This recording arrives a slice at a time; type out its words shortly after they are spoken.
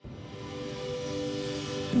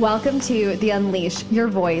Welcome to the Unleash Your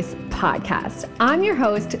Voice podcast. I'm your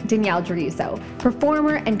host, Danielle Druso,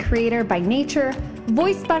 performer and creator by nature,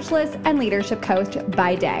 voice specialist, and leadership coach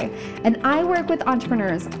by day. And I work with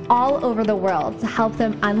entrepreneurs all over the world to help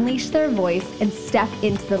them unleash their voice and step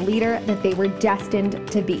into the leader that they were destined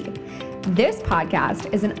to be. This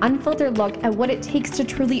podcast is an unfiltered look at what it takes to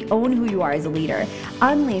truly own who you are as a leader,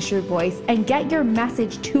 unleash your voice, and get your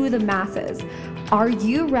message to the masses. Are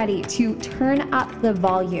you ready to turn up the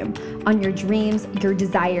volume on your dreams, your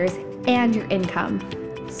desires, and your income?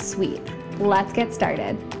 Sweet. Let's get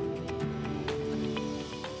started.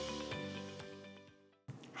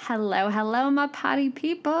 Hello, my potty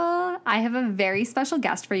people. I have a very special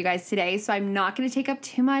guest for you guys today, so I'm not going to take up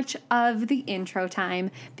too much of the intro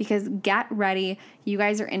time because get ready. You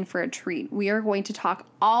guys are in for a treat. We are going to talk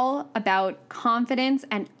all about confidence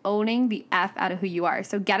and owning the F out of who you are.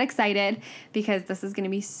 So get excited because this is going to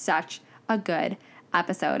be such a good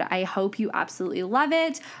episode. I hope you absolutely love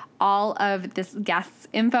it. All of this guest's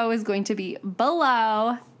info is going to be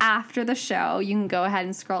below after the show. You can go ahead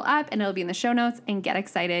and scroll up and it'll be in the show notes and get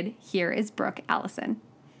excited. Here is Brooke Allison.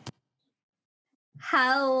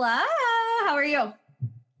 Hello. How are you?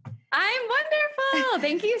 I'm wonderful.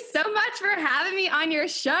 Thank you so much for having me on your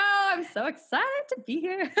show. I'm so excited to be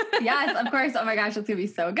here. Yes, of course. Oh my gosh, it's going to be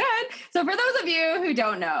so good. So for those of you who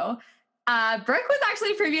don't know, Brooke was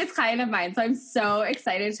actually a previous client of mine, so I'm so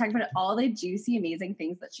excited to talk about all the juicy, amazing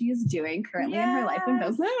things that she is doing currently in her life and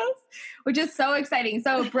business, which is so exciting.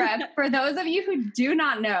 So Brooke, for those of you who do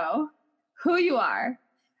not know who you are,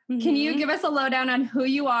 can you give us a lowdown on who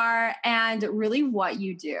you are and really what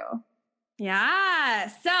you do? Yeah.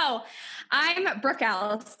 So I'm Brooke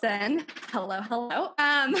Allison. Hello.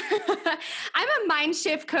 I'm a mind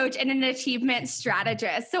shift coach and an achievement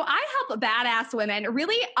strategist. So I help badass women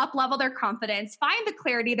really up-level their confidence, find the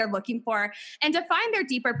clarity they're looking for, and define their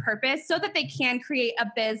deeper purpose so that they can create a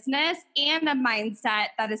business and a mindset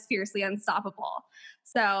that is fiercely unstoppable.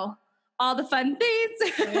 So all the fun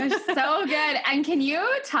things. So good. And can you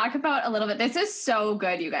talk about a little bit? This is so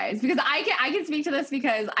good, you guys, because I can speak to this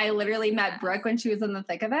because I literally met Brooke when she was in the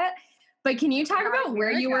thick of it. But can you talk about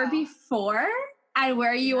where you were before and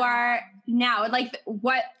where you are now? Like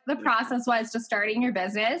what the process was to starting your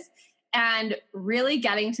business and really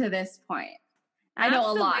getting to this point. I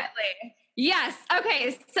know a lot. Yes.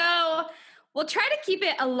 Okay. So we'll try to keep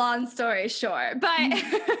it a long story short, but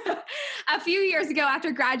a few years ago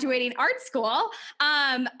after graduating art school,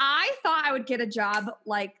 I thought I would get a job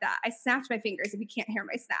like that. I snapped my fingers if you can't hear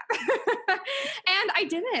my snap. And I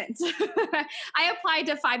didn't. I applied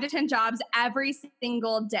to 5 to 10 jobs every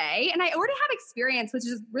single day. And I already have experience, which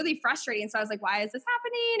is really frustrating. So I was like, why is this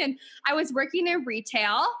happening? And I was working in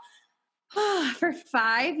retail. For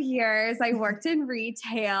 5 years, I worked in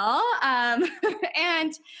retail, and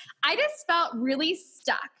I just felt really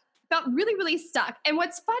stuck, really stuck. And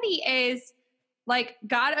what's funny is, like,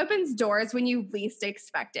 God opens doors when you least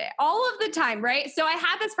expect it all of the time, right? So I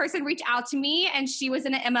had this person reach out to me, and she was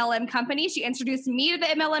in an MLM company. She introduced me to the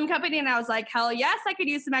MLM company, and I was like, hell yes, I could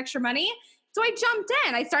use some extra money. So I jumped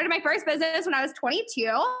in. I started my first business when I was 22.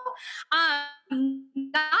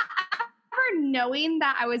 Not knowing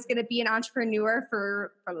that I was going to be an entrepreneur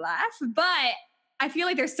for life, but I feel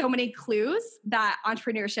like there's so many clues that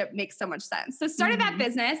entrepreneurship makes so much sense. So started that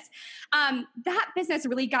business. That business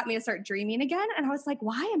really got me to start dreaming again. And I was like,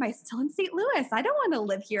 why am I still in St. Louis? I don't want to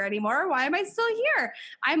live here anymore. Why am I still here?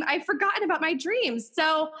 I've forgotten about my dreams.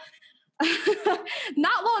 So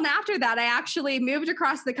not long after that, I actually moved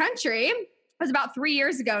across the country. It was about 3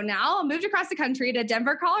 years ago now. I moved across the country to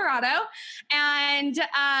Denver, Colorado, and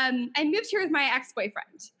I moved here with my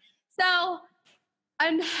ex-boyfriend. So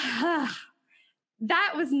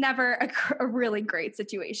that was never a really great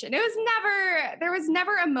situation. There was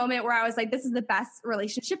never a moment where I was like, this is the best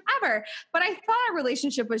relationship ever. But I thought our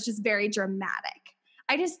relationship was just very dramatic.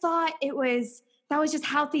 I just thought that was just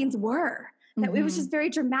how things were. That it was just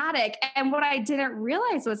very dramatic. And what I didn't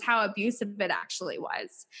realize was how abusive it actually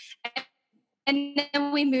was. And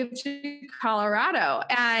then we moved to Colorado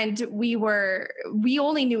and we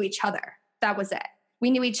only knew each other. That was it.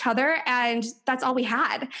 We knew each other and that's all we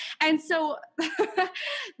had. And so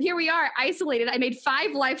here we are, isolated. I made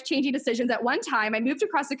 5 life-changing decisions at one time. I moved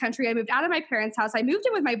across the country. I moved out of my parents' house. I moved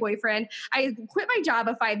in with my boyfriend. I quit my job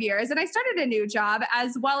of 5 years and I started a new job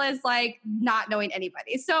as well as like not knowing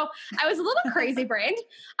anybody. So I was a little crazy brained.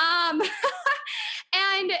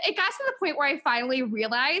 And it got to the point where I finally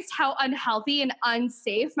realized how unhealthy and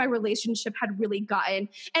unsafe my relationship had really gotten.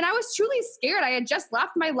 And I was truly scared. I had just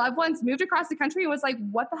left my loved ones, moved across the country, and was like,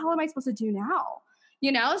 what the hell am I supposed to do now?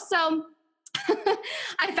 You know? So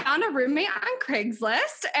I found a roommate on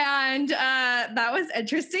Craigslist, and that was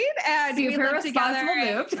interesting. And super we lived responsible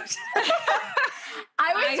move.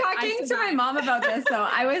 I was talking to my mom about this though.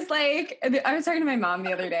 I was talking to my mom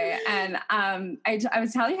the other day, and I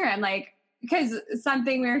was telling her, I'm like, because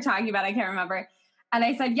something we were talking about, I can't remember. And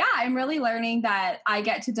I said, yeah, I'm really learning that I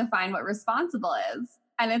get to define what responsible is.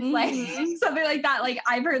 And it's like something like that. Like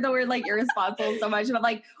I've heard the word like irresponsible so much. And I'm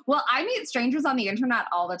like, well, I meet strangers on the internet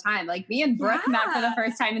all the time. Like me and Brooke met for the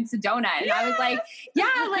first time in Sedona. And I was like,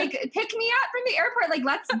 yeah, like pick me up from the airport. Like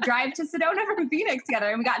let's drive to Sedona from Phoenix together.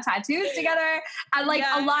 And we got tattoos together. And like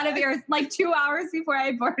a lot of years, like 2 hours before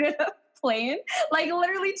I boarded a plane, like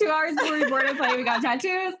literally 2 hours before we boarded a plane, we got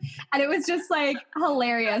tattoos, and it was just like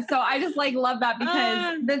hilarious. So I just like love that,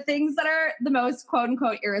 because the things that are the most quote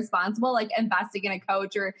unquote irresponsible, like investing in a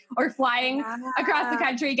coach or flying across the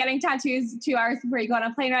country, getting tattoos 2 hours before you go on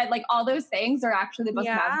a plane ride, like all those things are actually the most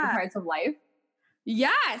magical parts of life.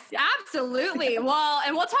 Yes, absolutely. Well,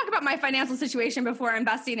 and we'll talk about my financial situation before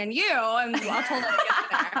investing in you, and I'll totally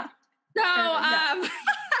get there.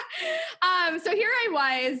 So here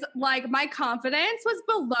I was, like my confidence was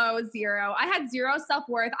below zero. I had zero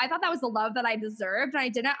self-worth. I thought that was the love that I deserved. And I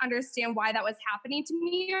didn't understand why that was happening to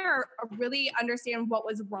me, or really understand what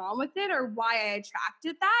was wrong with it, or why I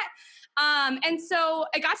attracted that. And so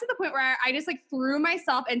it got to the point where I just like threw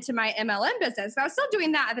myself into my MLM business. And I was still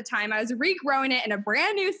doing that at the time. I was regrowing it in a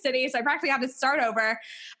brand new city. So I practically had to start over.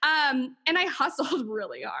 And I hustled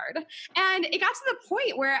really hard. And it got to the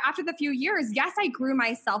point where after the few years, yes, I grew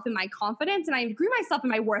myself in my confidence and I grew myself in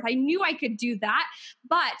my worth. I knew I could do that,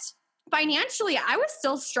 but financially, I was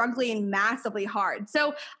still struggling massively hard.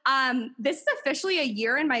 So this is officially a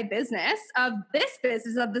year in my business, of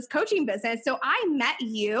this coaching business. So I met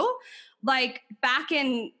you like back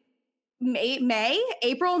in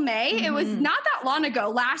April, May. It was not that long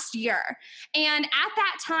ago, last year. And at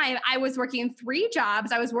that time, I was working 3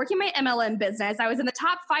 jobs. I was working my MLM business. I was in the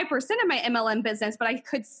top 5% of my MLM business, but I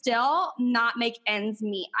could still not make ends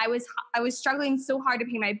meet. I was struggling so hard to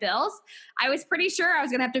pay my bills. I was pretty sure I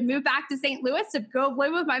was going to have to move back to St. Louis to go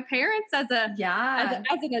live with my parents as an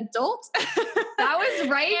adult. That was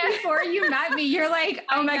right before you met me. You're like,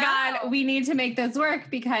 oh my God, we need to make this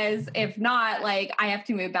work, because if not, like I have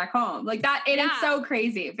to move back home. Like that, it is so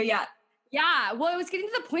crazy. But yeah. Yeah. Well, it was getting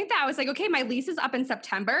to the point that I was like, okay, my lease is up in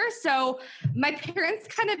September. So my parents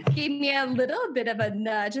kind of gave me a little bit of a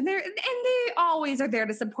nudge, and they always are there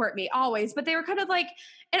to support me, always. But they were kind of like,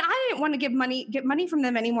 and I didn't want to get money from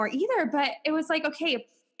them anymore either. But it was like, okay,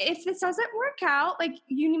 if this doesn't work out, like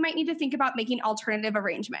you might need to think about making alternative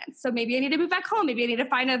arrangements. So maybe I need to move back home. Maybe I need to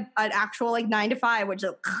find an actual like 9 to 5, which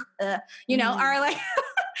is, or like,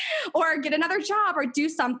 or get another job or do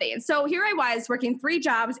something. So here I was working 3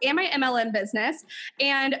 jobs and my MLM business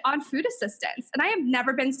and on food assistance. And I have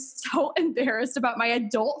never been so embarrassed about my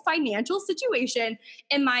adult financial situation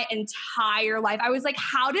in my entire life. I was like,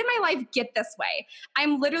 how did my life get this way?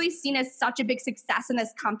 I'm literally seen as such a big success in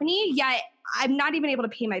this company, yet I'm not even able to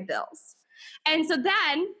pay my bills. And so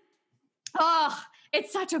then,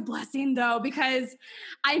 it's such a blessing though, because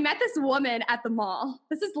I met this woman at the mall.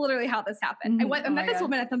 This is literally how this happened. I met this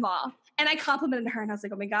woman at the mall, and I complimented her, and I was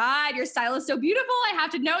like, oh my God, your style is so beautiful. I have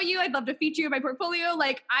to know you. I'd love to feature you in my portfolio.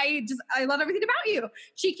 Like I love everything about you.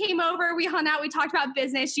 She came over, we hung out, we talked about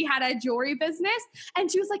business. She had a jewelry business, and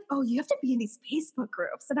she was like, oh, you have to be in these Facebook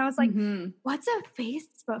groups. And I was like, what's a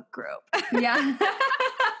Facebook group? Yeah.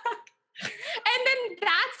 And then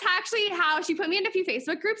that's actually how she put me in a few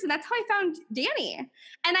Facebook groups, and that's how I found Danny.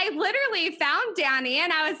 And I literally found Danny,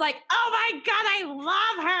 and I was like, oh my God, I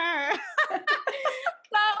love her.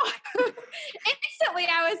 So instantly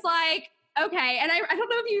I was like, okay. And I don't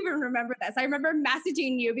know if you even remember this. I remember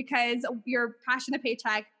messaging you because your Passion to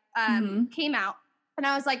Paycheck came out, and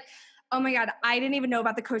I was like, oh my God, I didn't even know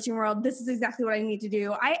about the coaching world. This is exactly what I need to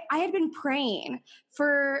do. I had been praying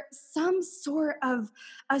for some sort of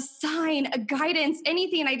a sign, a guidance,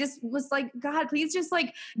 anything. And I just was like, God, please just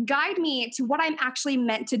like guide me to what I'm actually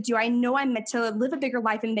meant to do. I know I'm meant to live a bigger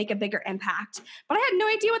life and make a bigger impact, but I had no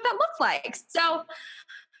idea what that looked like. So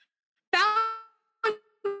found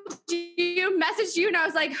you, messaged you, and I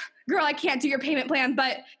was like, girl, I can't do your payment plan,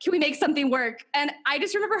 but can we make something work? And I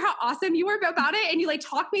just remember how awesome you were about it. And you like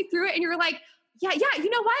talked me through it, and you were like, yeah, you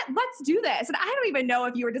know what? Let's do this. And I don't even know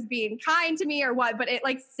if you were just being kind to me or what, but it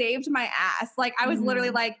like saved my ass. Like I was literally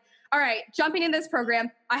like, all right, jumping in this program.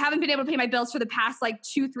 I haven't been able to pay my bills for the past like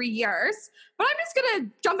 2-3 years, but I'm just going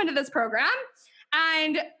to jump into this program.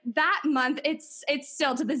 And that month, it's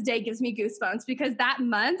still to this day gives me goosebumps, because that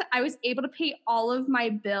month I was able to pay all of my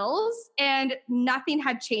bills and nothing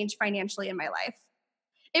had changed financially in my life.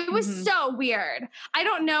 It was so weird. I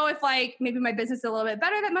don't know if like maybe my business is a little bit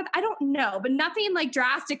better that month. I don't know, but nothing like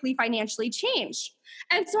drastically financially changed.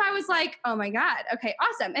 And so I was like, oh my God, okay,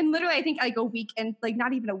 awesome. And literally I think like a week and like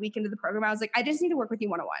not even a week into the program, I was like, I just need to work with you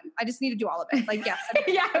one-on-one. I just need to do all of it. Like, yes.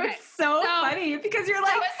 Yeah, it was so funny because you're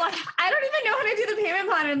like, I don't even know how to do the payment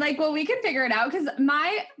plan. And like, well, we can figure it out. Cause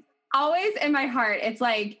always in my heart, it's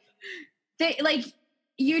like,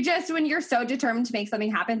 you just, when you're so determined to make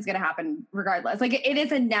something happen, it's going to happen regardless. Like it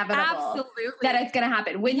is inevitable that it's going to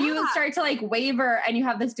happen. When you start to like waver and you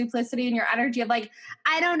have this duplicity in your energy of like,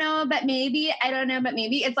 I don't know, but maybe, I don't know, but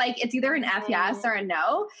maybe, it's like, it's either an F yes or a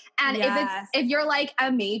no. And if you're like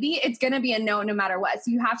a maybe, it's going to be a no matter what.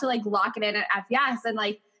 So you have to like lock it in at F yes. And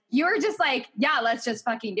like, you were just like, yeah, let's just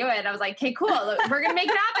fucking do it. And I was like, okay, cool. We're going to make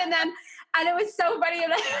it happen then. And it was so funny.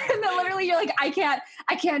 And then literally you're like, I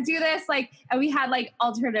can't do this. Like, and we had like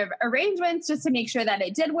alternative arrangements just to make sure that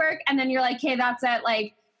it did work. And then you're like, hey, that's it.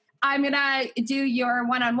 Like, I'm going to do your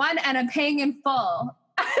one-on-one and I'm paying in full.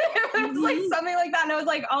 It was like something like that. And I was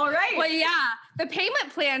like, all right. Well, yeah, the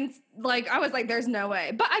payment plans, like, I was like, there's no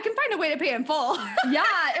way, but I can find a way to pay in full. Yeah,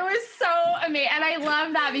 it was so amazing. And I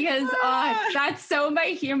love that because that's so my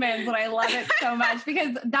humans. And I love it so much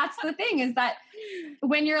because that's the thing is that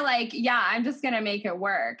when you're like, yeah, I'm just going to make it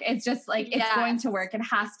work. It's just like, it's going to work. It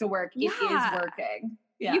has to work. It is working.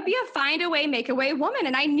 Yeah. You'd be a find a way, make a way woman.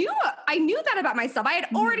 And I knew that about myself. I had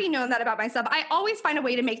already known that about myself. I always find a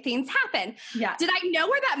way to make things happen. Yeah. Did I know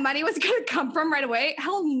where that money was going to come from right away?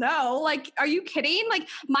 Hell no. Like, are you kidding? Like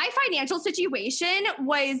my financial situation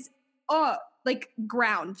was, like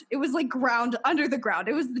ground. It was like ground under the ground.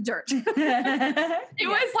 It was the dirt. It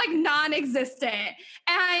was like non-existent.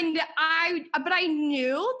 But I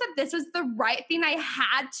knew that this was the right thing I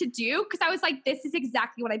had to do because I was like, this is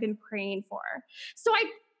exactly what I've been praying for. So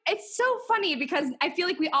it's so funny because I feel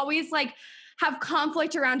like we always like have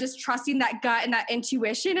conflict around just trusting that gut and that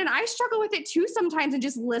intuition. And I struggle with it too sometimes and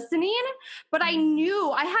just listening, but I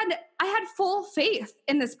knew I had full faith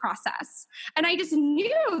in this process. And I just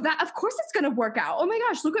knew that of course it's going to work out. Oh my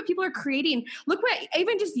gosh, look what people are creating. Look what,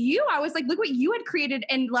 even just you, I was like, look what you had created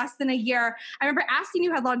in less than a year. I remember asking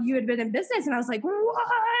you how long you had been in business and I was like, what?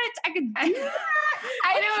 I could do that.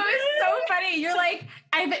 I know, it was so funny. You're like,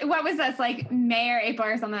 what was this, like May or April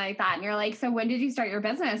or something like that? And you're like, so when did you start your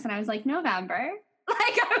business? And I was like, November. Like,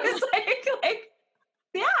 I was like,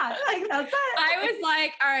 yeah, like that's it. I was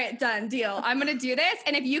like, all right, done, deal. I'm going to do this.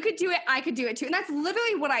 And if you could do it, I could do it too. And that's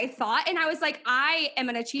literally what I thought. And I was like, I am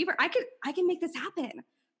an achiever. I can make this happen.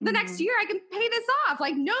 The next year I can pay this off.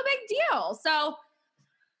 Like, no big deal. So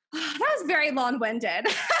that was very long-winded.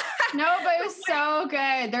 No, but it was so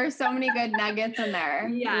good. There's so many good nuggets in there.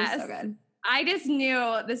 Yes. It was so good. I just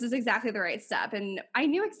knew this is exactly the right step. And I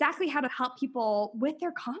knew exactly how to help people with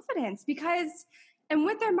their confidence and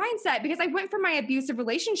with their mindset, because I went from my abusive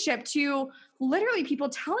relationship to literally people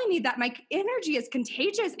telling me that my energy is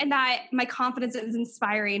contagious and that my confidence is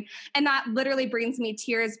inspiring. And that literally brings me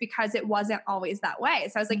tears because it wasn't always that way.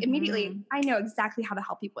 So I was like, immediately, I know exactly how to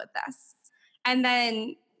help people with this. And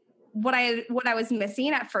then what I was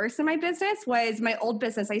missing at first in my business was my old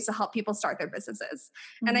business. I used to help people start their businesses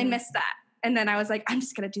and I missed that. And then I was like, I'm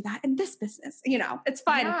just going to do that in this business. You know, it's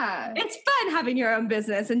fun. Yeah. It's fun having your own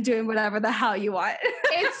business and doing whatever the hell you want.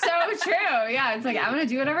 It's so true. Yeah. It's like, I'm going to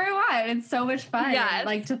do whatever I want. It's so much fun. Yeah.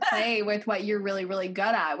 Like to play with what you're really, really good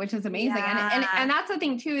at, which is amazing. Yeah. And that's the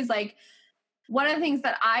thing too, is like, one of the things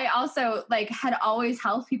that I also like had always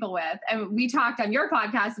helped people with, and we talked on your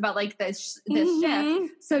podcast about like this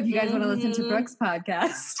shift. So if you guys want to listen to Brooke's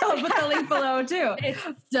podcast, I'll put the link below too. It's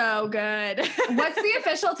so good. What's the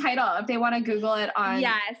official title if they want to Google it on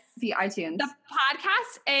the iTunes? The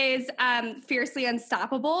podcast is Fiercely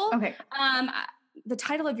Unstoppable. Okay. The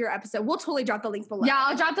title of your episode, we'll totally drop the link below. Yeah,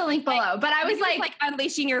 I'll drop the link below. But I was like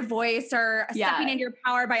unleashing your voice or stepping in your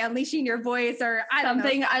power by unleashing your voice or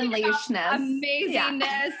something unleashness.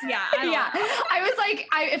 Amazingness. Yeah. I was like,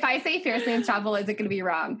 if I say Fiercely Unstoppable, is it going to be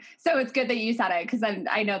wrong? So it's good that you said it because then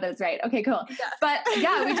I know that's right. Okay, cool. Yes. But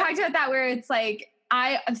yeah, we talked about that where it's like,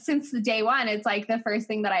 since the day one, it's like the first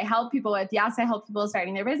thing that I help people with. Yes, I help people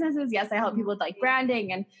starting their businesses. Yes, I help people with like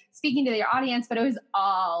branding and speaking to their audience, but it was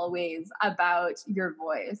always about your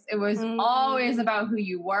voice. It was always about who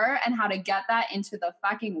you were and how to get that into the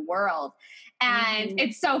fucking world. And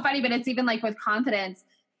it's so funny, but it's even like with confidence,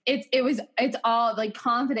 it's all like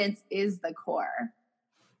confidence is the core.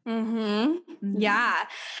 Yeah.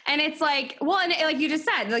 And it's like, well, and like you just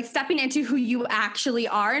said, like stepping into who you actually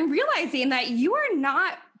are and realizing that you are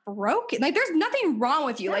not broken. Like there's nothing wrong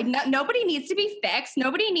with you. Like nobody needs to be fixed.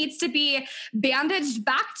 Nobody needs to be bandaged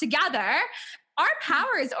back together. our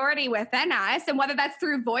power is already within us. And whether that's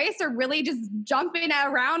through voice or really just jumping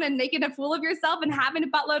around and making a fool of yourself and having a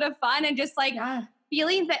buttload of fun and just like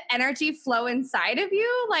feeling the energy flow inside of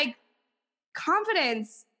you, like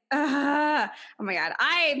confidence. Oh my God.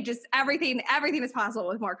 I'm just everything is possible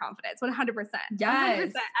with more confidence. 100%. Yes.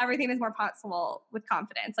 100%. Everything is more possible with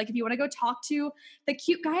confidence. Like if you want to go talk to the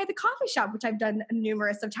cute guy at the coffee shop, which I've done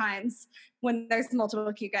numerous of times when there's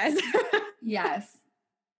multiple cute guys. Yes.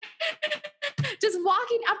 Just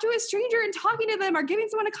walking up to a stranger and talking to them or giving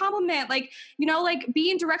someone a compliment, like, you know, like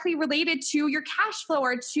being directly related to your cash flow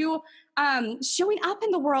or to showing up in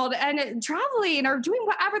the world and traveling or doing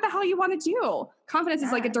whatever the hell you want to do. Confidence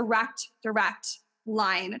is like a direct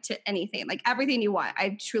line to anything. Like everything you want,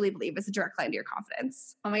 I truly believe is a direct line to your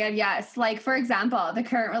confidence. Oh my God, yes. Like for example, the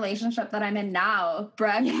current relationship that I'm in now,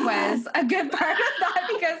 Brooke was a good part of that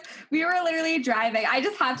because we were literally driving. I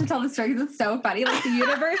just have to tell the story because it's so funny. Like the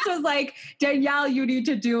universe was like, Danielle, you need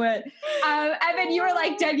to do it. And then you were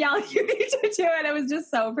like, Danielle, you need to do it. It was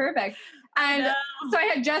just so perfect. And so I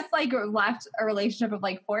had just like left a relationship of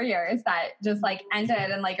like 4 years that just like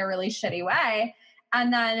ended in like a really shitty way.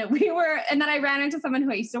 And then I ran into someone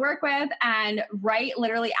who I used to work with. And right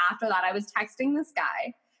literally after that, I was texting this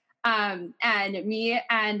guy. And me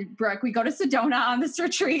and Brooke, we go to Sedona on this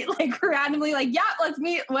retreat, like randomly, like, yeah, let's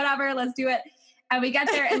meet, whatever, let's do it. And we get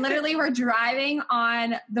there and literally we're driving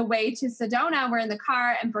on the way to Sedona. We're in the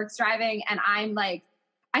car and Brooke's driving. And I'm like,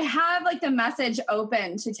 I have like the message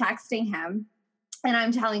open to texting him. And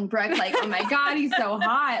I'm telling Brooke, like, oh my God, he's so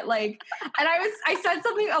hot. Like, and I said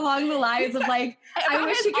something along the lines of like, I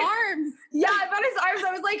wish he could, arms. Yeah, about his arms.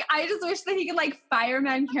 I was like, I just wish that he could like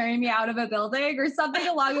fireman carry me out of a building or something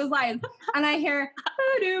along those lines. And I hear,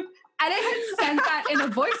 doop. And I had sent that in a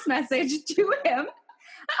voice message to him.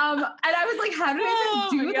 And I was like, how did I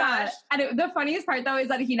even do that? And the funniest part though is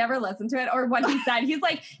that he never listened to it or what he said. He's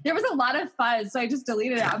like, there was a lot of fuzz, so I just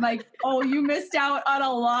deleted it. I'm like, oh, you missed out on a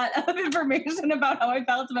lot of information about how I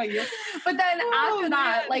felt about you. But then after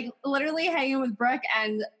that, like literally hanging with Brooke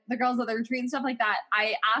and the girls at the retreat and stuff like that,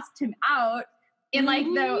 I asked him out. In like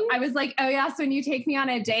I was like, oh yeah, so when you take me on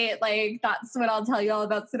a date, like that's what I'll tell you all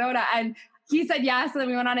about Sedona. And he said yes, and then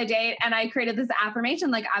we went on a date, and I created this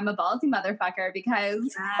affirmation, like, I'm a ballsy motherfucker, because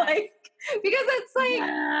it's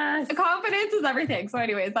like, confidence is everything. So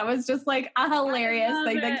anyways, that was just like a hilarious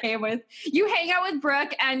thing that came with, you hang out with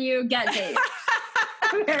Brooke, and you get dates.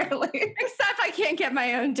 Apparently. Except I can't get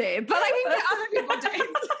my own date, but I can get other people's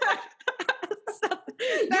dates.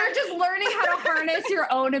 You're just learning how to harness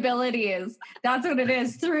your own abilities. That's what it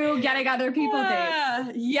is, through getting other people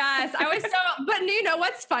dates. Yes. But you know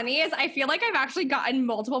what's funny is I feel like I've actually gotten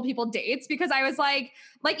multiple people dates because I was like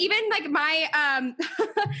even like my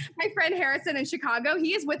my friend Harrison in Chicago,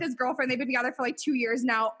 he is with his girlfriend. They've been together for like 2 years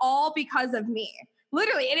now, all because of me.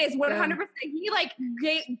 Literally, it is 100%. He like,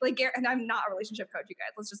 and I'm not a relationship coach, you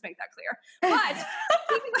guys. Let's just make that clear.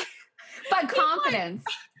 But confidence.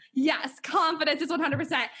 Yes, confidence is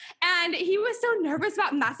 100%. And he was so nervous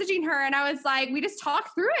about messaging her. And I was like, we just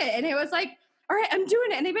talked through it. And it was like, all right, I'm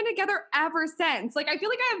doing it. And they've been together ever since. Like, I feel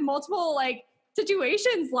like I have multiple like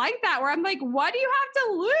situations like that where I'm like, what do you have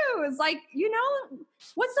to lose? Like, you know,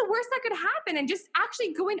 what's the worst that could happen? And just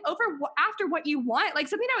actually going over after what you want. Like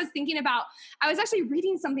something I was thinking about, I was actually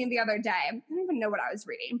reading something the other day. I don't even know what I was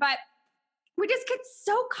reading, but we just get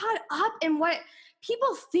so caught up in what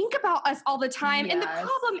people think about us all the time. Yes. And the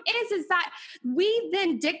problem is that we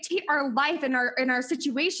then dictate our life and our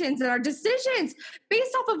situations and our decisions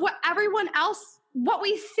based off of what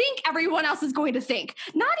we think everyone else is going to think,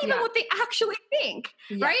 not even what they actually think,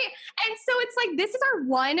 right? And so it's like, this is our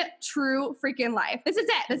one true freaking life. This is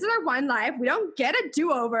it. This is our one life. We don't get a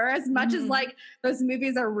do-over as much as like those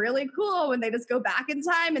movies are really cool when they just go back in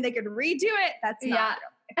time and they could redo it. That's not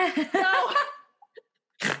real. So,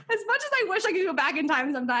 as much as I wish I could go back in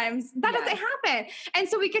time sometimes, that doesn't happen. And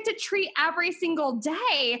so we get to treat every single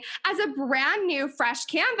day as a brand new, fresh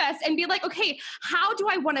canvas and be like, okay, how do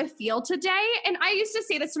I want to feel today? And I used to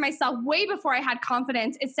say this to myself way before I had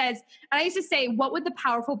confidence. It says, and I used to say, what would the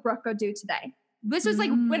powerful Brooke go do today? This was like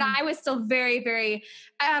when I was still very, very,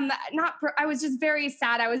 I was just very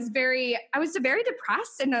sad. I was very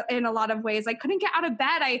depressed in a lot of ways. I couldn't get out of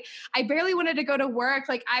bed. I barely wanted to go to work.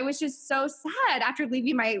 Like I was just so sad after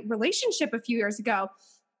leaving my relationship a few years ago.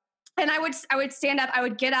 And I would stand up, I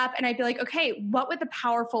would get up and I'd be like, okay, what would the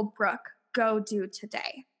powerful Brooke go do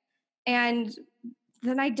today? And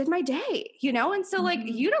then I did my day, you know? And so like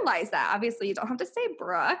utilize that. Obviously you don't have to say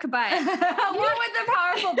Brooke, but what would the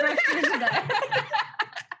powerful Brooke do today?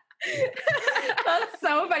 That's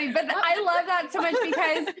so funny. But I love that so much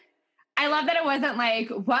because I love that it wasn't like,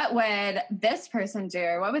 what would this person do?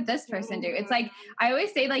 Or what would this person do? It's like, I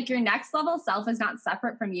always say like your next level self is not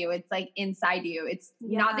separate from you. It's like inside you. It's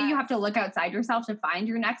not that you have to look outside yourself to find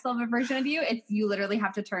your next level version of you. It's you literally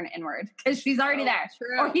have to turn inward because she's already there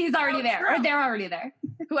or he's already there or they're already there.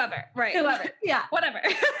 Whoever. Right. Whoever. Yeah. Whatever.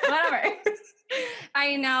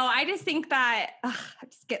 I know. I just think that I'm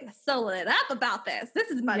just getting so lit up about this.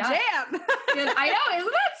 This is my jam. Dude, I know.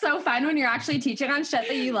 Isn't that so fun when you're actually teaching on shit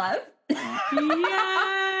that you love?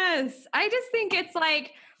 Yes. I just think it's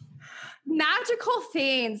like magical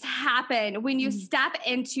things happen when you step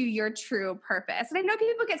into your true purpose. And I know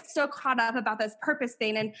people get so caught up about this purpose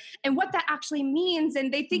thing and what that actually means.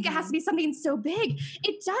 And they think it has to be something so big.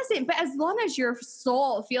 It doesn't. But as long as your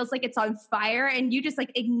soul feels like it's on fire and you just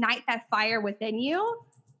like ignite that fire within you,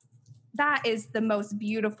 that is the most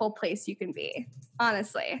beautiful place you can be,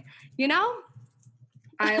 honestly. You know?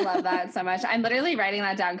 I love that so much. I'm literally writing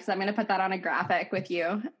that down because I'm going to put that on a graphic with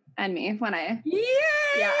you and me when I...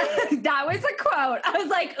 Yeah. That was a quote. I was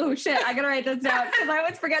like, oh shit, I got to write this down because I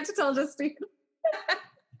always forget to tell Justine.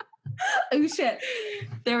 Oh shit.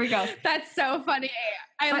 There we go. That's so funny.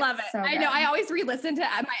 I love it. So I know. I always re-listen to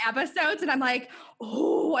my episodes and I'm like,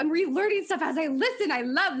 oh, I'm relearning stuff as I listen. I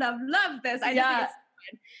love this. I just think it's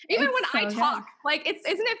fun. Even when I talk, like isn't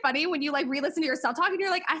it funny when you like re-listen to yourself talk and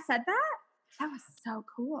you're like, I said that? That was so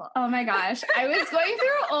cool. Oh my gosh. I was going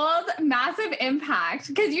through old Massive Impact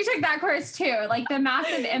because you took that course too, like the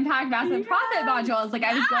Massive Impact, Massive Profit modules. Like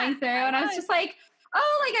I was going through and I was just like,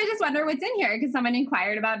 oh, like I just wonder what's in here because someone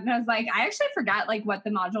inquired about it and I was like, I actually forgot like what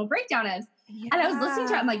the module breakdown is. Yeah. And I was listening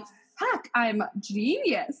to it. I'm like, fuck, I'm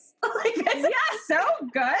genius. Like this is so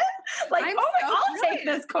good. Like, I'll take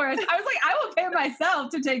this course. I was like, I will pay myself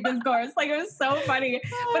to take this course. Like it was so funny.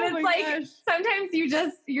 But it's like sometimes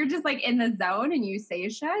you're just like in the zone and you say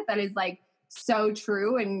shit that is like so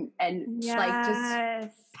true and like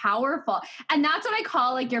just powerful. And that's what I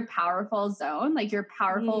call like your powerful zone, like your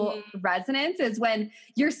powerful resonance is when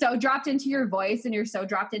you're so dropped into your voice and you're so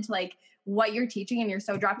dropped into like what you're teaching and you're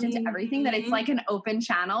so dropped into everything that it's like an open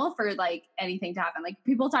channel for like anything to happen. Like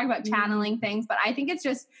people talk about channeling things, but I think it's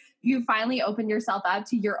just you finally open yourself up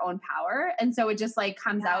to your own power. And so it just like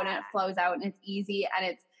comes out and it flows out and it's easy and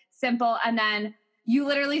it's simple. And then you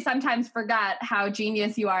literally sometimes forget how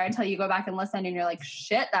genius you are until you go back and listen and you're like,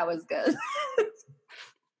 shit, that was good.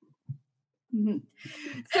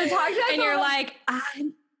 So talk to us and you're like,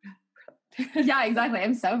 I'm yeah, exactly.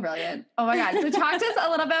 I'm so brilliant. Oh my God. So talk to us a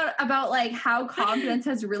little bit about like how confidence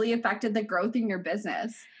has really affected the growth in your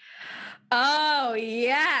business. Oh,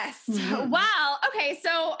 yes. Wow. Okay.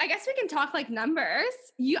 So I guess we can talk like numbers.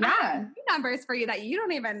 I have numbers for you that you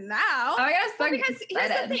don't even know. Oh, yes. Because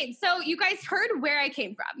here's the thing. So you guys heard where I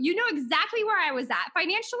came from. You know exactly where I was at.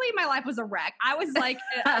 Financially, my life was a wreck. I was like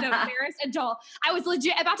an embarrassed adult. I was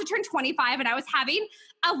legit about to turn 25 and I was having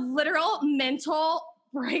a literal mental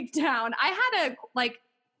breakdown. I had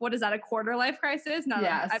what is that, a quarter life crisis? No,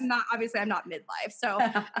 yes. I'm not midlife. So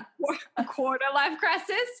a quarter life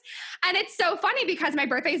crisis. And it's so funny because my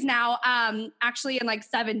birthday is now actually in like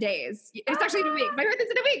 7 days. It's actually in a week. My birthday's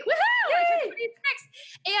in a week. Woohoo!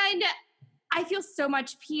 Like, and I feel so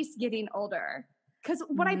much peace getting older. Because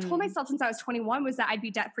what I told myself since I was 21 was that I'd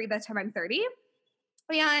be debt free by the time I'm 30.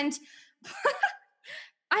 And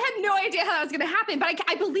I had no idea how that was going to happen, but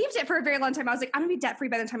I believed it for a very long time. I was like, I'm going to be debt-free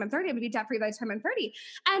by the time I'm 30. I'm going to be debt-free by the time I'm 30.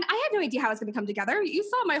 And I had no idea how it was going to come together. You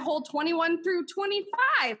saw my whole 21 through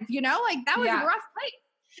 25, you know, like that was a rough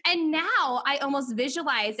place. And now I almost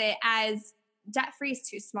visualize it as debt-free is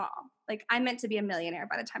too small. Like I'm meant to be a millionaire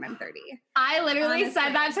by the time I'm 30. I literally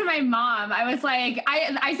said that to my mom. I was like,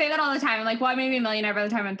 I say that all the time. I'm like, well, I'm going to be a millionaire by the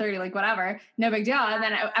time I'm 30, like whatever, no big deal. And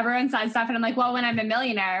then everyone says stuff and I'm like, well, when I'm a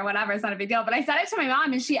millionaire or whatever, it's not a big deal. But I said it to my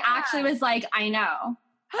mom and she actually was like, I know.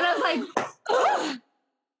 And I was like, oh,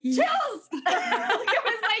 chills. It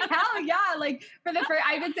was like, hell yeah. Like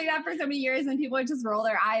I've been saying that for so many years and people would just roll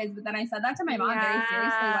their eyes. But then I said that to my mom very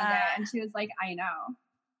seriously one day and she was like, I know.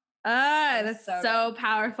 That's so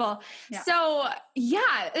powerful. Yeah. So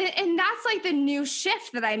and that's like the new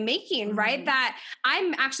shift that I'm making, right? That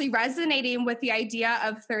I'm actually resonating with the idea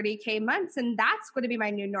of 30K months and that's going to be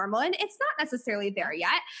my new normal. And it's not necessarily there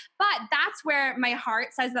yet, but that's where my heart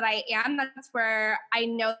says that I am. That's where I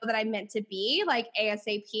know that I'm meant to be, like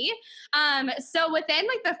ASAP. So within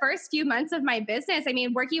like the first few months of my business, I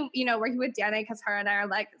mean, working with Dana because her and I are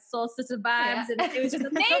like soul sister vibes and it was just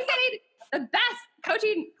amazing. The best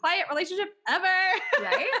coaching client relationship ever.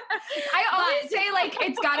 Right? I always say like,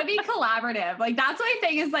 it's gotta be collaborative. Like that's my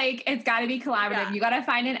thing is like, it's gotta be collaborative. Yeah. You gotta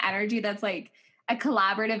find an energy that's like a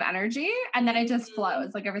collaborative energy and then it just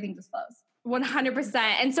flows. Like everything just flows. 100%.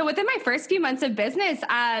 And so within my first few months of business,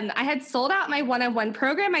 I had sold out my one-on-one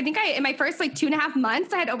program. I think in my first like 2.5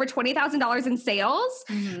 months, I had over $20,000 in sales.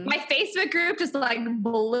 Mm-hmm. My Facebook group just like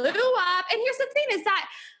blew up. And here's the thing is that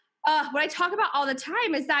what I talk about all the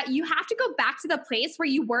time is that you have to go back to the place where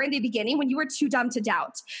you were in the beginning when you were too dumb to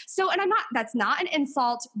doubt. So, and that's not an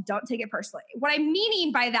insult. Don't take it personally. What I'm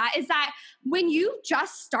meaning by that is that when you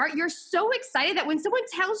just start, you're so excited that when someone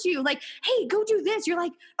tells you like, hey, go do this, you're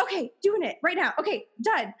like, okay, doing it right now. Okay,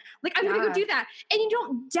 done. Like, I'm going to go do that. And you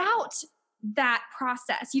don't doubt that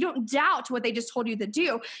process. You don't doubt what they just told you to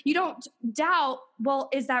do. You don't doubt, well,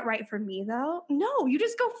 is that right for me though? No, you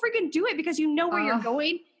just go freaking do it because you know where you're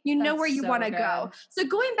going. You know where you want to go. So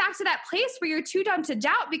going back to that place where you're too dumb to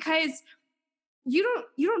doubt because you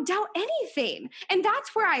don't doubt anything. And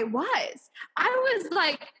that's where I was. I was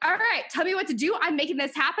like, all right, tell me what to do. I'm making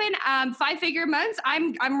this happen. 5-figure months.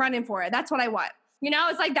 I'm running for it. That's what I want. You know,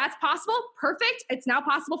 it's like, that's possible. Perfect. It's now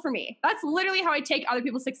possible for me. That's literally how I take other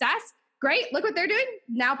people's success. Great. Look what they're doing.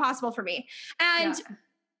 Now possible for me. And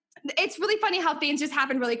it's really funny how things just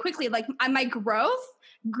happen really quickly. Like my growth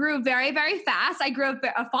grew very, very fast. I grew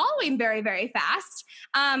a following very, very fast.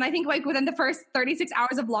 I think like within the first 36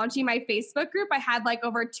 hours of launching my Facebook group, I had like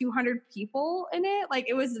over 200 people in it. Like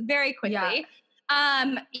it was very quickly. Yeah.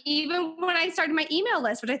 Even when I started my email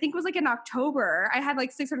list, which I think was like in October, I had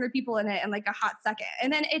like 600 people in it in like a hot second.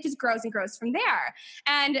 And then it just grows and grows from there.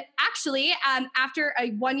 And actually, after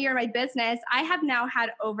 1 year of my business, I have now had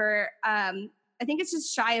over, I think it's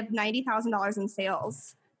just shy of $90,000 in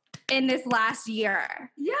sales in this last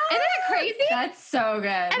year. Yeah. Isn't that crazy? That's so good.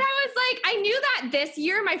 And I was like, I knew that this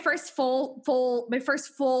year, my first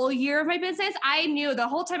full year of my business, I knew the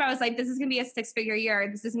whole time I was like, this is going to be a 6-figure year.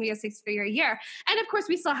 This is going to be a 6-figure year. And of course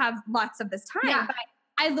we still have lots of this time, yeah. But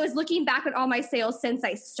I was looking back at all my sales since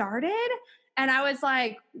I started. And I was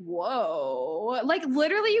like, whoa, like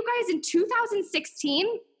literally you guys in 2016,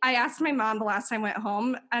 I asked my mom the last time I went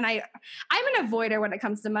home, and I'm an avoider when it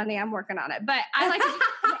comes to money. I'm working on it, but I like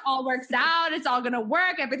it all works out. It's all going to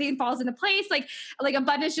work. Everything falls into place. Like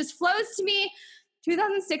abundance just flows to me.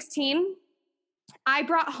 2016, I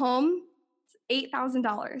brought home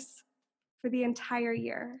 $8,000 for the entire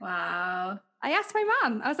year. Wow. I asked my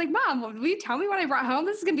mom, I was like, Mom, will you tell me what I brought home?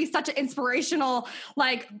 This is going to be such an inspirational,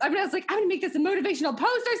 like, I was like, I'm going to make this a motivational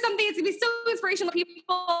post or something. It's going to be so inspirational to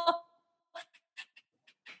people.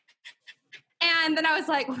 And then I was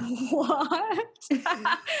like, what?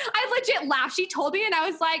 I legit laughed. She told me and I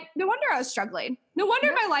was like, no wonder I was struggling. No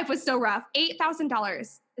wonder my life was so rough.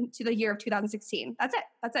 $8,000 into the year of 2016. That's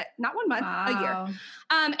it. Not 1 month, a year.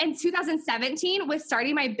 And 2017, with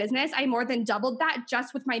starting my business, I more than doubled that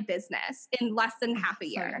just with my business in less than half a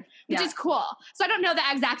year, which is cool. So I don't know the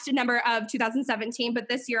exact number of 2017, but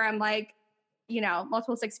this year I'm like,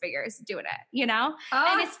 multiple 6 figures doing it,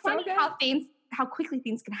 and it's funny how quickly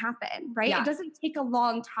things can happen, right? Yeah. It doesn't take a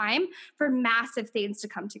long time for massive things to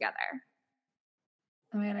come together.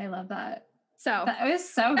 Oh my God, I love that. So that was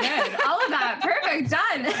so good. All of that. Perfect.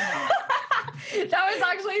 Done. That was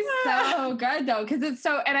actually so good though. Cause it's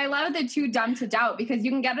so, and I love the too dumb to doubt, because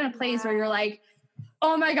you can get in a place where you're like,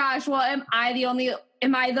 oh my gosh, well, am I the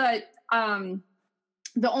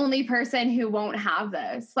only person who won't have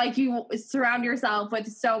this? Like you surround yourself with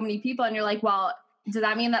so many people and you're like, well, does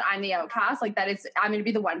that mean that I'm the outcast? Like I'm going to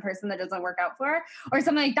be the one person that doesn't work out for, or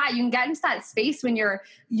something like that. You can get into that space when you're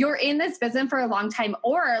in this business for a long time.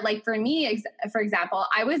 Or like for me, for example,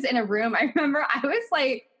 I was in a room. I remember I was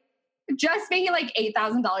like just making like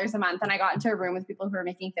 $8,000 a month. And I got into a room with people who were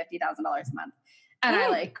making $50,000 a month. And I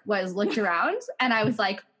like looked around and I was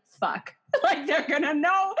like, fuck. Like they're gonna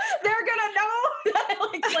know.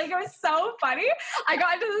 like it was so funny. I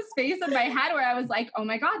got into this space in my head where I was like, oh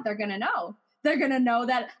my God, they're gonna know. They're going to know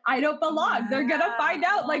that I don't belong. They're going to find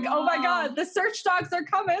out like, oh my God, the search dogs are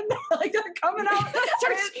coming. Like they're coming out.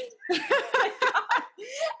 And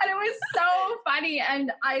it was so funny.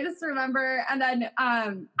 And I just remember, and then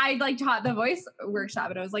I like taught the voice workshop,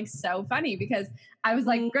 and it was like so funny because I was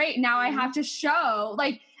like, great, now I have to show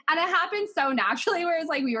like, and it happened so naturally where it's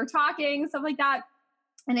like we were talking, stuff like that.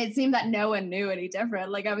 And it seemed that no one knew any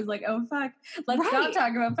different. Like I was like, oh fuck, let's not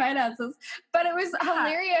talk about finances. But it was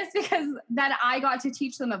hilarious because then I got to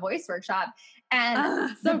teach them a voice workshop,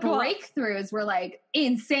 and the breakthroughs were like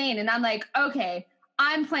insane. And I'm like, okay,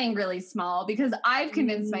 I'm playing really small because I've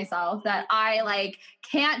convinced myself that I like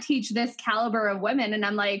can't teach this caliber of women. And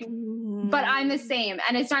I'm like, but I'm the same.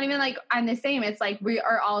 And it's not even like I'm the same. It's like we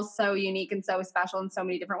are all so unique and so special in so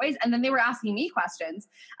many different ways. And then they were asking me questions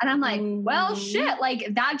and I'm like, well, shit,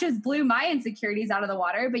 like that just blew my insecurities out of the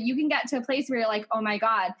water. But you can get to a place where you're like, oh my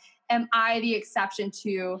God, am I the exception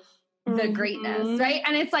to the greatness, right?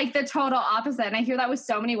 And it's like the total opposite. And I hear that with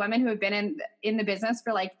so many women who have been in the business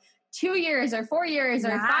for like 2 years or 4 years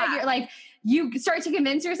or 5 years. Like you start to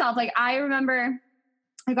convince yourself. Like I remember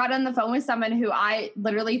I got on the phone with someone who I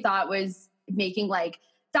literally thought was making like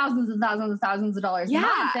thousands and thousands and thousands of dollars a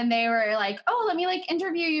month. And they were like, oh, let me like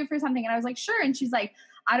interview you for something. And I was like, sure. And she's like,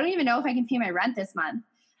 I don't even know if I can pay my rent this month.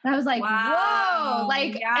 And I was like, whoa,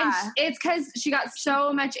 like, and it's because she got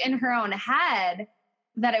so much in her own head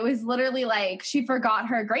that it was literally like, she forgot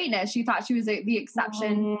her greatness. She thought she was the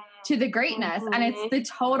exception to the greatness. And it's the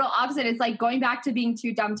total opposite. It's like going back to being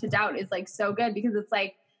too dumb to doubt is like so good, because it's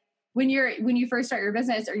like, when you first start your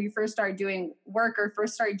business or you first start doing work or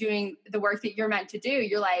first start doing the work that you're meant to do,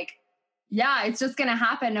 you're like, yeah, it's just going to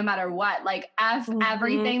happen no matter what. Like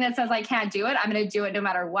everything that says I can't do it, I'm going to do it no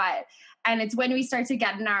matter what. And it's when we start to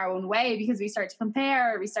get in our own way because we start to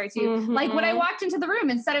compare, we start to like when I walked into the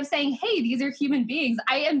room, instead of saying, hey, these are human beings,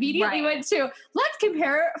 I immediately went to, let's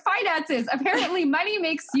compare finances. Apparently money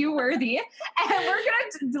makes you worthy, and we're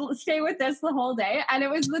going to stay with this the whole day. And it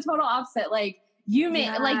was the total opposite. Like you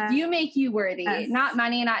make you worthy, not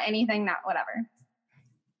money, not anything, not whatever.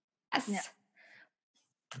 Yes. Yeah.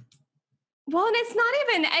 Well, and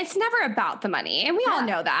it's never about the money. And we all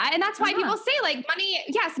know that. And that's why people say like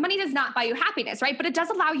money does not buy you happiness, right? But it does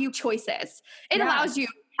allow you choices. It allows you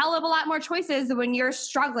a hell of a lot more choices when you're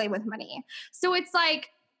struggling with money. So it's like,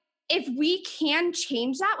 if we can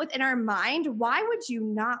change that within our mind, why would you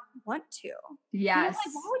not want to? Yes.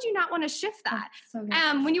 You know, like, why would you not want to shift that? So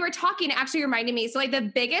when you were talking, it actually reminded me. So like the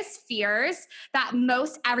biggest fears that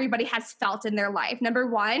most everybody has felt in their life. Number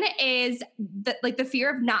one is the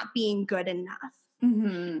fear of not being good enough.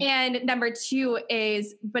 Mm-hmm. And number two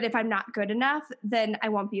is, but if I'm not good enough, then I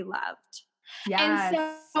won't be loved. Yes.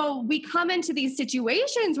 And so we come into these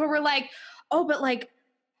situations where we're like, oh, but like,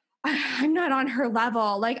 I'm not on her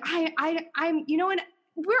level. Like I'm, you know, and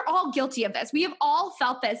we're all guilty of this. We have all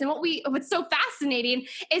felt this. And what's so fascinating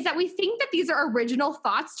is that we think that these are original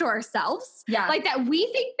thoughts to ourselves. Yeah. Like that we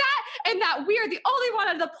think that, and that we are the only one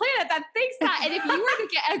on the planet that thinks that. And if you were to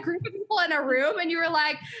get a group of people in a room and you were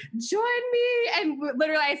like, join me. And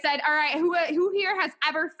literally I said, all right, who here has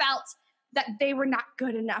ever felt that they were not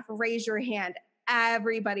good enough? Raise your hand.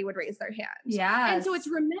 Everybody would raise their hand. Yeah. And so it's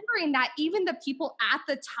remembering that even the people at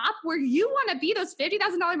the top where you want to be, those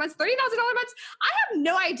 $50,000 months, $30,000 months, I have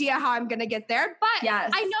no idea how I'm going to get there, but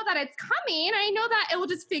I know that it's coming. And I know that it will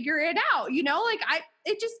just figure it out, you know, like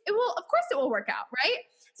it will, of course it will work out. Right.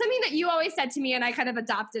 Something that you always said to me and I kind of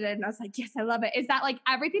adopted it and I was like, yes, I love it. Is that like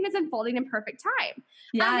everything is unfolding in perfect time.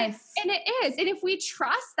 Yes. And it is. And if we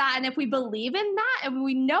trust that, and if we believe in that, and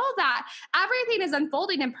we know that everything is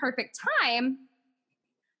unfolding in perfect time,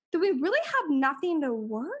 do we really have nothing to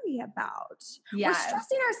worry about? Yes. We're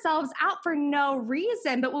stressing ourselves out for no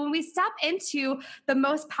reason. But when we step into the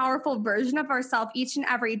most powerful version of ourselves each and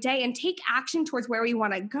every day and take action towards where we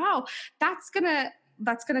want to go, that's gonna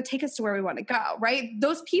take us to where we want to go, right?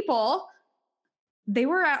 Those people, they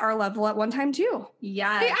were at our level at one time too.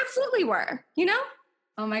 Yes. They absolutely were, you know?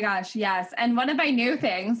 Oh my gosh, yes. And one of my new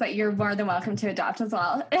things that you're more than welcome to adopt as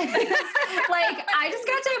well. Like, I just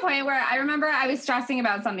got to a point where I remember I was stressing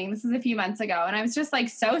about something. This was a few months ago. And I was just like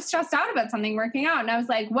so stressed out about something working out. And I was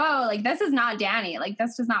like, whoa, like this is not Danny. Like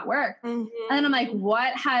this does not work. Mm-hmm. And then I'm like,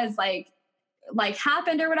 what has like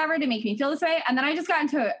happened or whatever to make me feel this way? And then I just got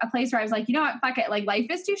into a place where I was like, you know what, fuck it. Like life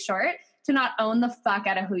is too short to not own the fuck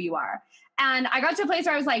out of who you are. And I got to a place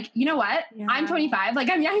where I was like, you know what? Yeah. I'm 25. Like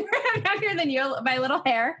I'm younger than you by a little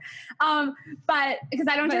hair. But because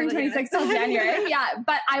I don't turn 26 till January. Yeah.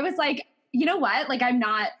 But I was like, you know what? Like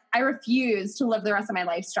I refuse to live the rest of my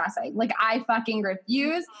life stressing. Like I fucking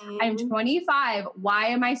refuse. Mm-hmm. I'm 25. Why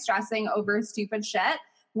am I stressing over stupid shit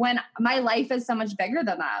when my life is so much bigger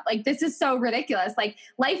than that? Like, this is so ridiculous. Like,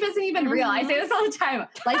 life isn't even real. I say this all the time.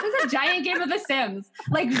 Life is a giant game of The Sims.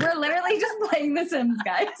 Like, we're literally just playing The Sims,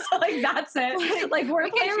 guys. So, like, that's it. Like, we're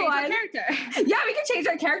player one. Yeah, we can change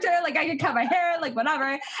our character. Like, I can cut my hair, like,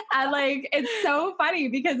 whatever. And, like, it's so funny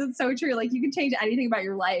because it's so true. Like, you can change anything about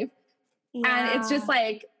your life. Yeah. And it's just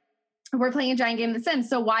like, we're playing a giant game of The Sims.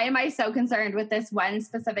 So why am I so concerned with this one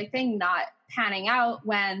specific thing not panning out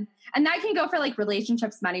when, and that can go for like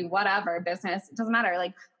relationships, money, whatever, business, it doesn't matter.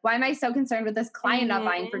 Like, why am I so concerned with this client not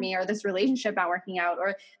buying for me or this relationship not working out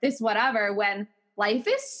or this whatever, when life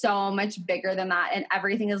is so much bigger than that and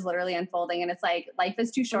everything is literally unfolding. And it's like, life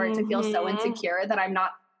is too short to feel so insecure that I'm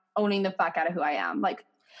not owning the fuck out of who I am. Like,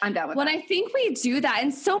 I'm done with that. I think we do that.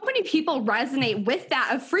 And so many people resonate with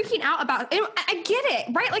that of freaking out about it. I get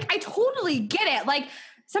it, right? Like, I totally get it. Like,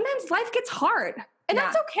 sometimes life gets hard and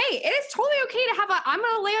that's okay. It is totally okay to have I'm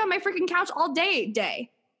going to lay on my freaking couch all day.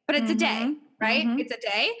 but it's a day, right? It's a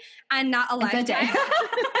day and not a lifetime.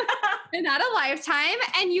 And not a lifetime.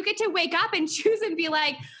 And you get to wake up and choose and be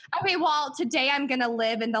like, okay, well, today I'm going to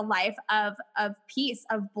live in the life of peace,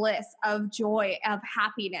 of bliss, of joy, of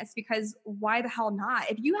happiness, because why the hell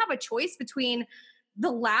not? If you have a choice between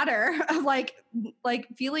the latter of like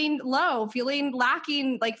feeling low, feeling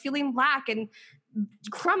lacking, like feeling lack and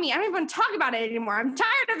crummy, I don't even talk about it anymore. I'm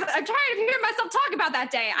tired of hearing myself talk about that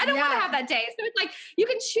day. I don't want to have that day. So it's like, you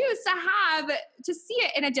can choose to see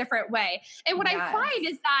it in a different way. And what I find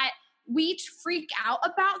is that we freak out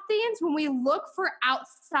about things when we look for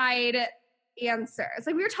outside answers.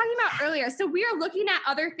 Like we were talking about earlier. So we are looking at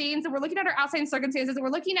other things and we're looking at our outside circumstances and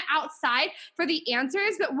we're looking at outside for the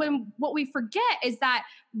answers. But what we forget is that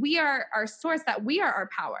we are our source, that we are our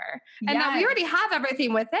power, and that we already have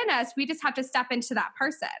everything within us. We just have to step into that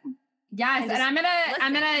person. Yes. And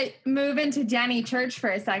I'm going to move into Danny Church for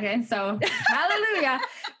a second. So hallelujah.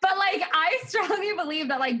 But like, I strongly believe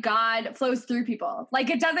that like God flows through people. Like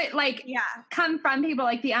it doesn't come from people.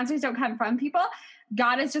 Like the answers don't come from people.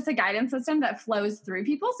 God is just a guidance system that flows through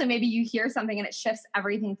people. So maybe you hear something and it shifts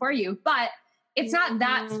everything for you, but it's not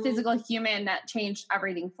that physical human that changed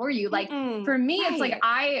everything for you. Like for me, it's like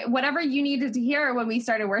whatever you needed to hear when we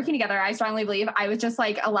started working together, I strongly believe I was just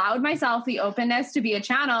like allowed myself the openness to be a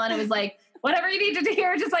channel. And it was like, whatever you needed to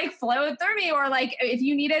hear, just like flowed through me. Or like, if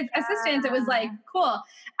you needed assistance, it was like, cool.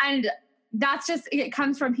 And that's just, it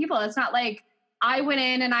comes from people. It's not like I went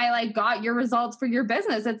in and I like got your results for your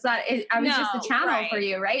business. It's that I was just a channel for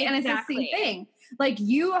you. Right. Exactly. And it's the same thing. Like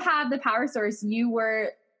you have the power source. You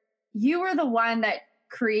were the one that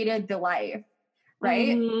created the life,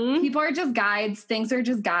 right? People are just guides. Things are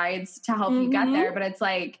just guides to help you get there. But it's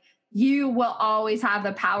like, you will always have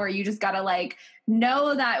the power. You just got to like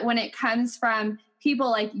know that when it comes from people,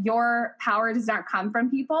 like your power does not come from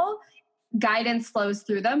people. Guidance flows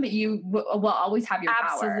through them, but you will always have your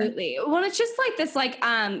power. Absolutely. Well, it's just like this, like,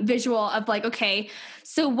 visual of like, okay,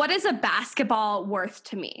 so what is a basketball worth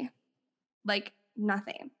to me? Like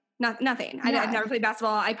nothing. Nothing. Yeah. I've never played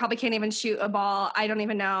basketball. I probably can't even shoot a ball. I don't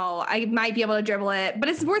even know. I might be able to dribble it, but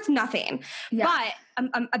it's worth nothing. Yeah.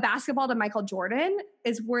 But a basketball to Michael Jordan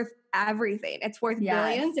is worth everything. It's worth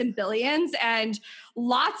billions and billions and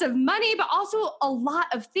lots of money, but also a lot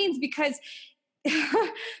of things because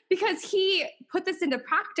he put this into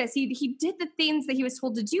practice. He did the things that he was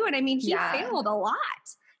told to do. And I mean, he failed a lot.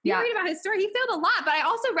 You read about his story, he failed a lot, but I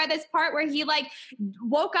also read this part where he like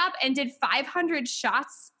woke up and did 500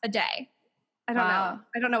 shots a day. I don't know.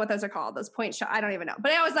 I don't know what those are called. Those point shots. I don't even know.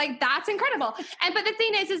 But I was like, that's incredible. But the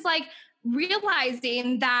thing is like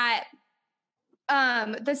realizing that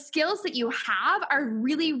the skills that you have are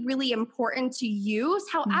really, really important to use.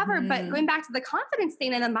 However, but going back to the confidence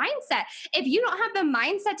thing and the mindset, if you don't have the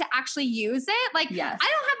mindset to actually use it, like I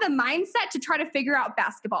don't have the mindset to try to figure out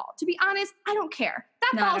basketball. To be honest, I don't care.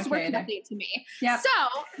 That ball's worth nothing to me. Yep.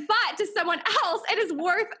 So, but to someone else, it is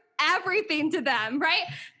worth everything to them, right?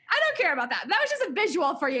 I don't care about that. That was just a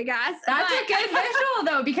visual for you guys. That's a good visual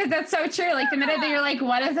though, because that's so true. Like the minute that you're like,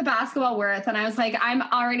 what is a basketball worth? And I was like, I'm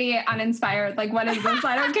already uninspired. Like, what is this?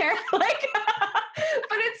 I don't care. Like,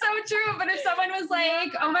 but it's so true. But if someone was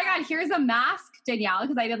like, oh my God, here's a mask, Danielle,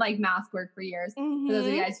 because I did like mask work for years. For those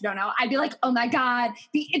of you guys who don't know, I'd be like, oh my God,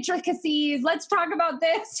 the intricacies. Let's talk about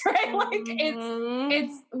this, right? Like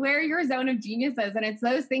it's where your zone of genius is. And it's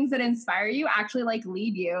those things that inspire you actually like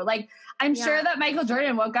lead you. Like I'm sure that Michael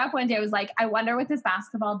Jordan woke up one day and was like, I wonder what this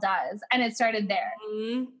basketball does. And it started there.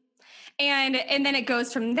 And then it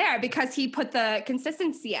goes from there because he put the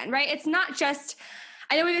consistency in, right? It's not just,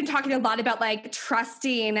 I know we've been talking a lot about like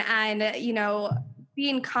trusting and, you know,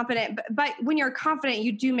 being confident, but when you're confident,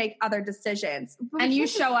 you do make other decitions. And you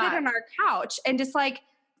show up on our couch and just like,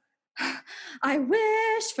 I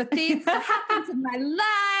wish for things to happen to my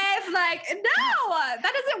life. Like, no,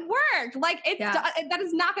 that doesn't work. Like, that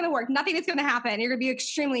is not going to work. Nothing is going to happen. You're going to be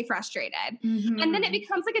extremely frustrated. And then it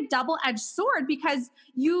becomes like a double-edged sword because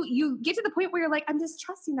you get to the point where you're like, I'm just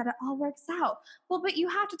trusting that it all works out. Well, but you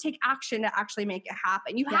have to take action to actually make it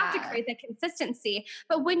happen. You have to create that consistency.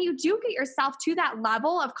 But when you do get yourself to that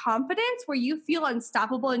level of confidence where you feel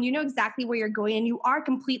unstoppable and you know exactly where you're going and you are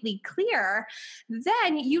completely clear,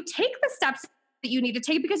 then you take the steps that you need to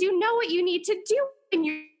take because you know what you need to do and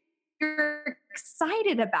you're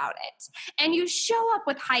excited about it and you show up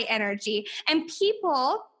with high energy and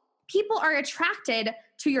people are attracted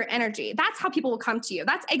to your energy. That's how people will come to you.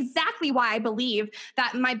 That's exactly why I believe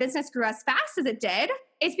that my business grew as fast as it did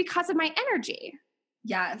is because of my energy.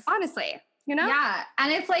 Yes. Honestly. you know? Yeah.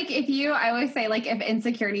 And it's like, I always say, like, if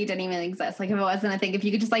insecurity didn't even exist, like if it wasn't a thing, if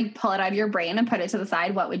you could just like pull it out of your brain and put it to the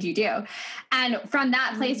side, what would you do? And from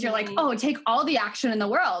that place, you're like, oh, take all the action in the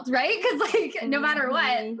world, right? Because like, no matter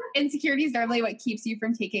what, insecurity is normally what keeps you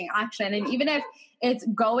from taking action. And even if it's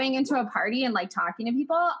going into a party and like talking to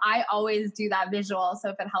people, I always do that visual. So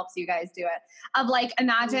if it helps you guys do it, of like,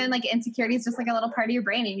 imagine like insecurity is just like a little part of your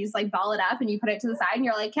brain and you just like ball it up and you put it to the side and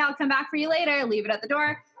you're like, okay, I'll come back for you later, leave it at the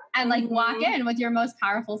door. And like walk in with your most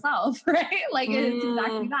powerful self, right? Like it's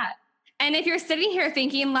exactly that. And if you're sitting here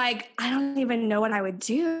thinking like, I don't even know what I would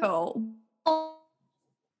do,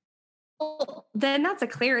 then that's a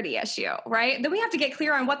clarity issue, right? Then we have to get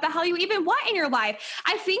clear on what the hell you even want in your life.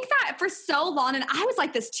 I think that for so long, and I was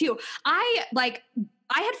like this too, I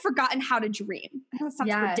had forgotten how to dream. I know it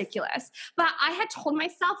sounds ridiculous, but I had told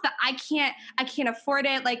myself that I can't afford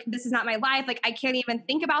it. Like, this is not my life. Like, I can't even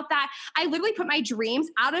think about that. I literally put my dreams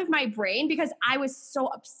out of my brain because I was so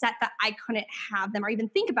upset that I couldn't have them or even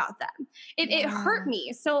think about them. It hurt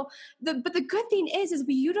me. So but the good thing is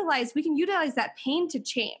we can utilize that pain to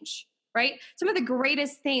change. Right? Some of the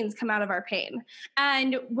greatest things come out of our pain.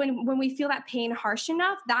 And when we feel that pain harsh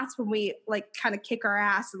enough, that's when we like kind of kick our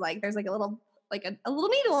ass. And, like, there's like a little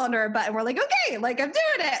needle under our butt. And we're like, okay, like I'm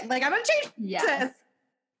doing it. Like I'm going to change this.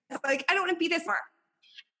 Like, I don't want to be this more.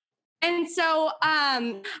 And so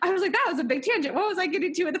I was like, that was a big tangent. What was I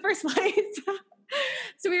getting to in the first place?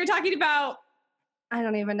 So we were talking about, I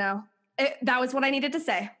don't even know. That was what I needed to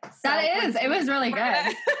say. It was really good.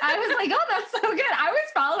 I was like, oh, that's so good. I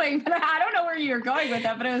was following, but I don't know where you were going with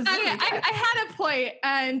that, but it was really good. I had a point,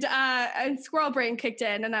 and squirrel brain kicked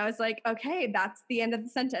in, and I was like, okay, that's the end of the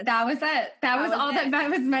sentence. That was it. That was all that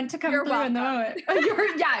was meant to come through in the moment.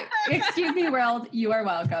 Excuse me, world. You are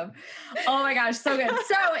welcome. Oh my gosh, so good.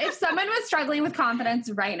 So if someone was struggling with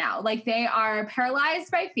confidence right now, like they are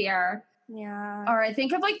paralyzed by fear, or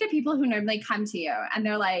think of like the people who normally come to you, and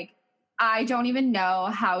they're like, I don't even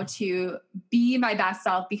know how to be my best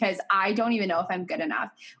self because I don't even know if I'm good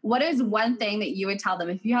enough. What is one thing that you would tell them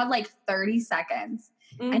if you had like 30 seconds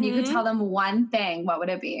and you could tell them one thing, what would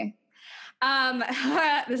it be?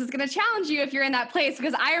 This is going to challenge you if you're in that place,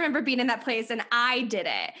 because I remember being in that place and I did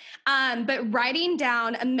it. But writing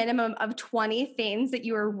down a minimum of 20 things that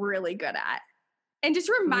you are really good at. And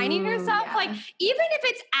just reminding yourself, like, even if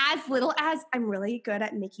it's as little as I'm really good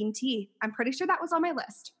at making tea. I'm pretty sure that was on my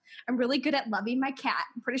list. I'm really good at loving my cat.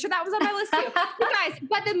 I'm pretty sure that was on my list too. You guys,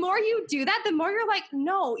 but the more you do that, the more you're like,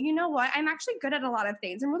 no, you know what? I'm actually good at a lot of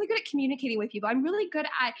things. I'm really good at communicating with people. I'm really good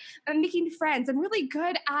at making friends. I'm really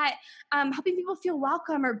good at helping people feel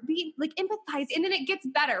welcome or be like empathize. And then it gets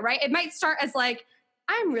better, right? It might start as like,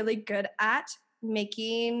 I'm really good at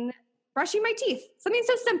brushing my teeth. Something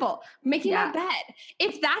so simple. Making my bed.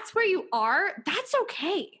 If that's where you are, that's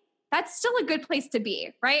okay. That's still a good place to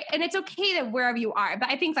be, right? And it's okay that wherever you are. But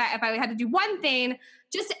I think that if I had to do one thing,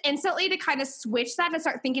 just instantly to kind of switch that and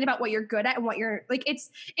start thinking about what you're good at and what you're like, it's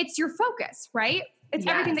your focus, right? It's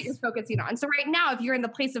everything that you're focusing on. So right now, if you're in the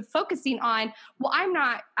place of focusing on, well, I'm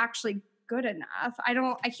not actually good enough.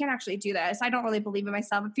 I can't actually do this. I don't really believe in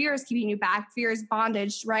myself. Fear is keeping you back. Fear is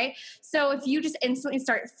bondage, right? So if you just instantly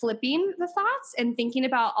start flipping the thoughts and thinking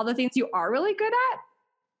about all the things you are really good at,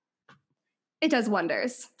 it does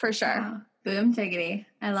wonders for sure. Wow. Boom, tiggity.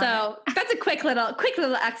 I love it. So that's a quick little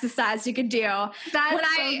exercise you could do. That's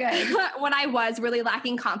so good. When I was really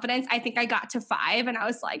lacking confidence, I think I got to 5 and I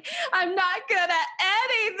was like, I'm not good at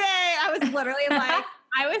anything. I was literally like,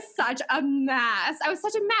 I was such a mess.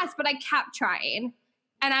 But I kept trying.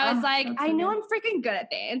 And I was like, I know I'm freaking good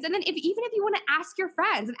at things. And then even if you want to ask your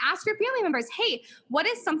friends and ask your family members, hey, what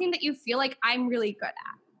is something that you feel like I'm really good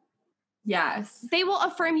at? Yes. They will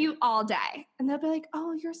affirm you all day. And they'll be like,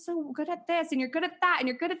 oh, you're so good at this and you're good at that and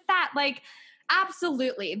you're good at that. Like,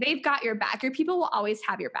 absolutely. They've got your back. Your people will always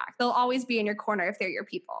have your back. They'll always be in your corner if they're your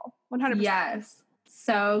people. 100%. Yes.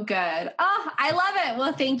 So good. Oh, I love it.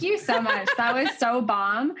 Well, thank you so much. That was so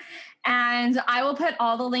bomb. And I will put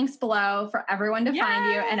all the links below for everyone to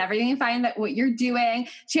find you and everything you find that what you're doing.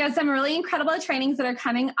 She has some really incredible trainings that are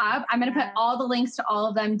coming up. I'm going to put all the links to all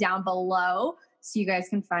of them down below so you guys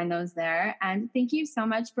can find those there. And thank you so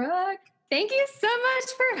much, Brooke. Thank you so much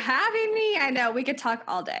for having me. I know we could talk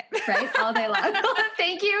all day. Right? All day long.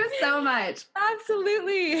 Thank you so much.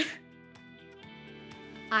 Absolutely.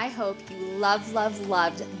 I hope you loved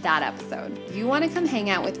that episode. If you want to come hang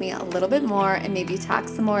out with me a little bit more and maybe talk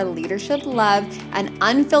some more leadership love and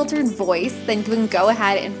unfiltered voice, then you can go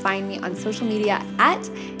ahead and find me on social media at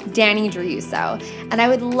Dani Driuso. And I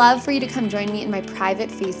would love for you to come join me in my private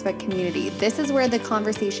Facebook community. This is where the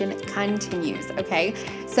conversation continues, okay?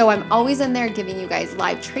 So I'm always in there giving you guys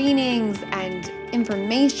live trainings and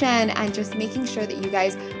information and just making sure that you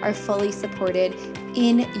guys are fully supported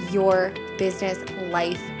in your business,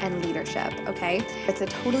 life, and leadership, okay? It's a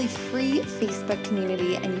totally free Facebook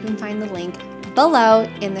community, and you can find the link below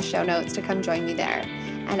in the show notes to come join me there.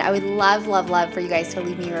 And I would love for you guys to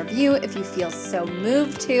leave me a review if you feel so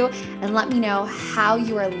moved to, and let me know how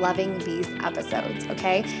you are loving these episodes,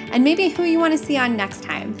 okay? And maybe who you want to see on next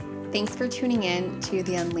time. Thanks for tuning in to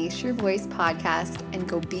the Unleash Your Voice podcast, and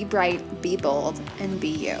go be bright, be bold, and be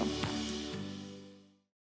you.